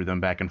thumb through them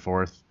back and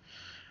forth.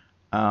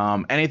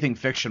 Anything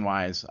fiction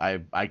wise,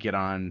 I get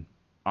on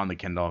the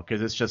Kindle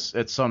because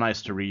it's so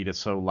nice to read. It's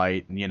so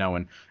light, and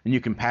you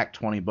can pack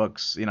 20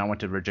 books. I went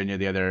to Virginia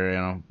the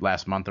other,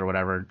 last month or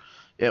whatever.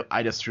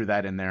 I just threw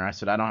that in there. I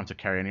said I don't have to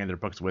carry any other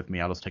books with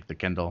me. I'll just take the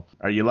Kindle.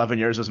 Are you loving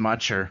yours as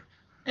much or?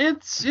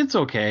 It's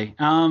okay.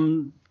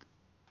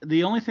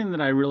 The only thing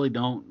that I really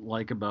don't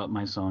like about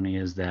my Sony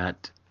is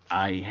that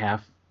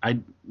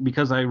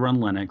because I run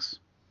Linux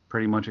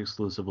pretty much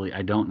exclusively,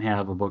 I don't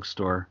have a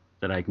bookstore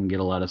that I can get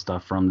a lot of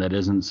stuff from that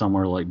isn't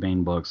somewhere like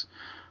Baen Books.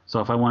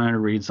 So if I wanted to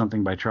read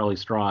something by Charlie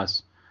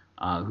Strauss,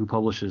 who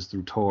publishes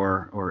through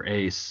Tor or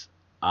Ace,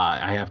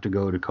 I have to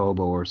go to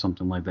Kobo or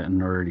something like that in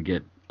order to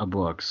get a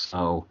book.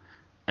 So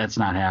that's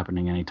not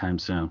happening anytime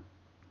soon.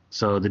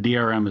 So the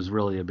DRM is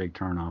really a big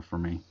turnoff for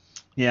me.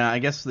 Yeah, I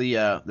guess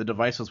the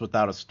devices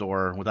without a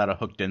store, without a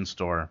hooked-in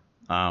store,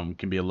 can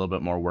be a little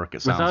bit more work.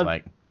 It sounds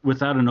like.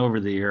 Without an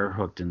over-the-air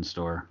hooked-in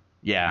store.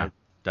 Yeah,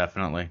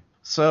 definitely.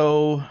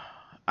 So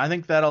I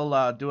think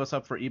that'll do us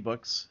up for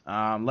ebooks.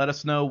 Let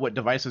us know what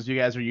devices you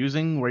guys are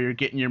using, where you're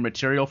getting your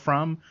material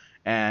from,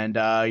 and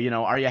are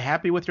you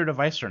happy with your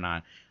device or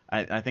not?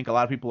 I think a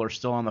lot of people are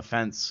still on the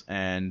fence,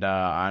 and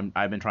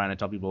I've been trying to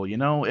tell people,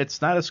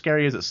 it's not as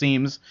scary as it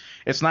seems.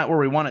 It's not where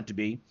we want it to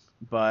be,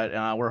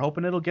 but we're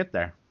hoping it'll get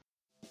there.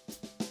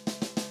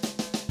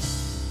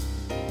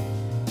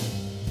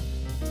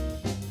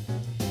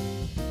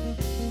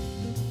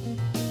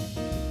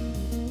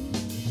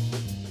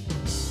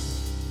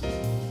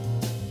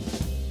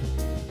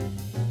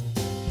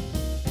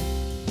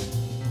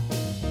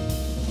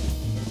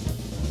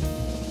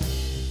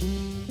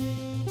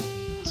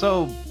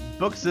 So,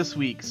 books this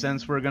week,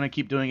 since we're going to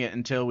keep doing it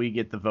until we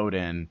get the vote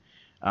in.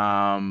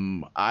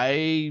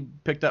 I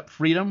picked up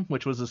Freedom,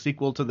 which was a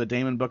sequel to the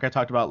Damon book I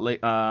talked about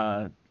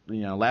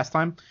last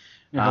time.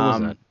 Yeah, how was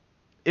that?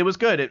 It was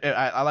good.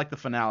 I like the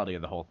finality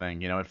of the whole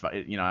thing.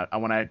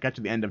 When I got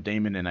to the end of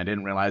Damon and I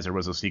didn't realize there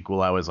was a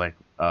sequel, I was like,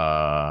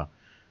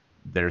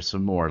 there's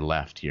some more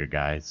left here,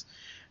 guys.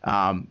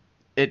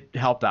 It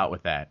helped out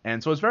with that.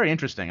 And so it's very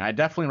interesting. I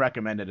definitely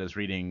recommend it as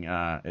reading.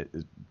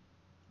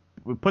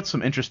 It puts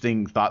some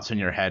interesting thoughts in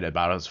your head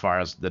about as far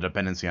as the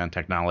dependency on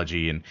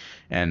technology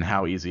and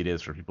how easy it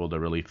is for people to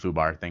really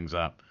foobar things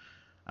up.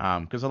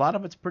 Because a lot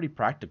of it's pretty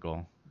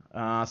practical.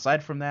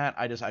 Aside from that,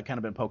 I kind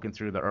of been poking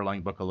through the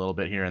Erlang book a little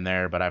bit here and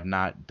there, but I've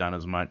not done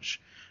as much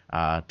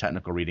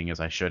technical reading as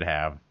I should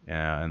have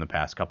in the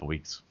past couple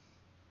weeks.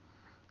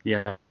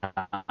 Yeah,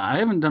 I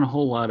haven't done a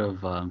whole lot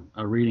of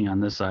reading on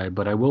this side,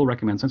 but I will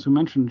recommend, since we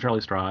mentioned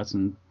Charlie Strauss,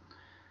 and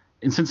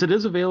since it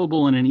is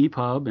available in an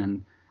EPUB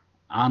and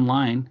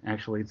online,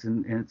 actually,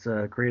 it's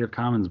a Creative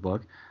Commons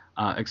book.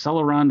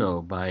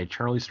 Accelerando by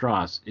Charlie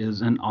Strauss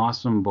is an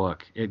awesome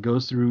book. It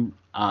goes through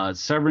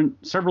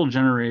several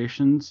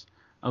generations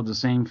of the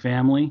same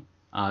family.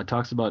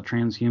 Talks about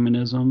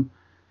transhumanism.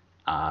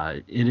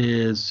 It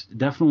is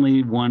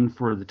definitely one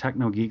for the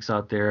techno geeks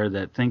out there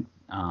that think,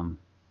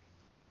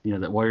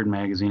 that Wired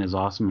magazine is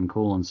awesome and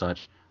cool and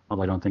such.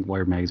 Although I don't think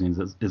Wired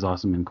magazine is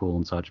awesome and cool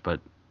and such, but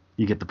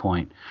you get the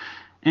point.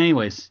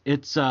 Anyways,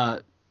 it's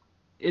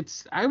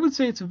I would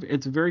say it's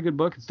a very good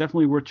book. It's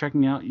definitely worth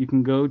checking out. You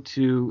can go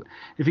to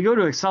if you go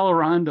to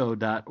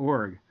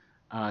accelerando.org,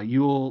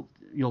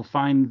 you'll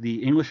find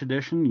the English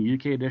edition,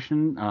 UK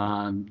edition,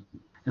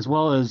 as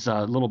well as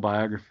a little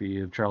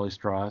biography of Charlie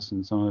Strauss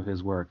and some of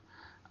his work.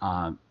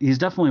 He's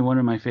definitely one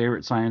of my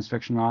favorite science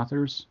fiction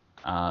authors.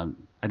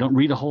 I don't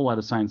read a whole lot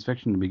of science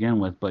fiction to begin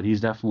with, but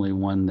he's definitely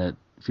one that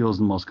feels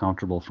the most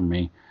comfortable for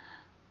me.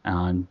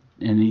 And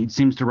he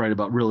seems to write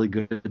about really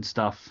good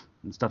stuff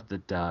and stuff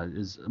that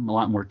is a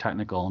lot more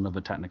technical and of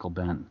a technical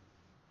bent.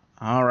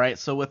 All right,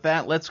 so with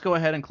that, let's go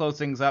ahead and close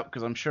things up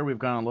because I'm sure we've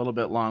gone a little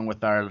bit long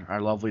with our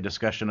lovely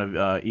discussion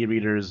of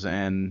e-readers,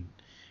 and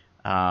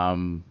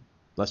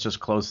let's just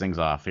close things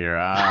off here.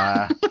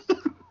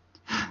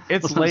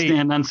 It's Let's late.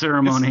 Stand on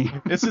ceremony.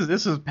 This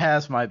is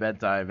past my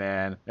bedtime,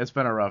 man. It's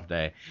been a rough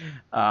day.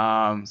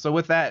 So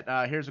with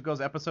that, here's what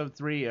goes episode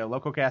 3,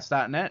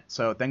 localcast.net.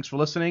 So thanks for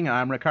listening.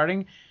 I'm Rick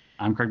Harding.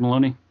 I'm Craig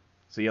Maloney.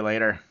 See you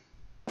later.